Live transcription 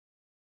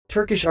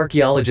Turkish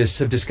archaeologists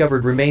have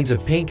discovered remains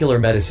of painkiller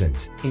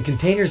medicines, in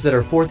containers that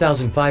are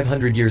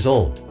 4,500 years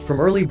old, from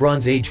early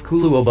Bronze Age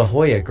Kulluoba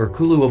Höyük or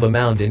Kulluoba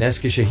Mound in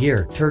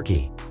Eskisehir,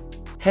 Turkey.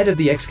 Head of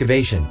the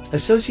excavation,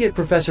 Associate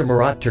Professor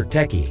Murat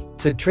Türkteki,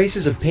 said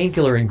traces of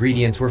painkiller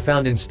ingredients were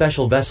found in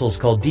special vessels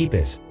called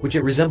deepas, which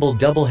resembled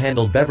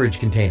double-handled beverage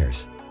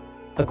containers.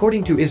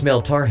 According to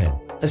Ismail Tarhan,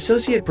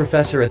 Associate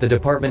Professor at the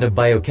Department of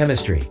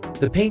Biochemistry,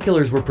 the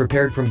painkillers were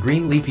prepared from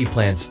green leafy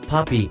plants,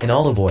 poppy, and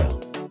olive oil.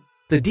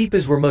 The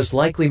deepas were most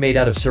likely made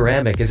out of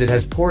ceramic as it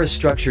has porous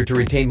structure to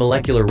retain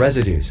molecular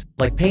residues,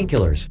 like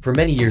painkillers, for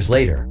many years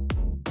later.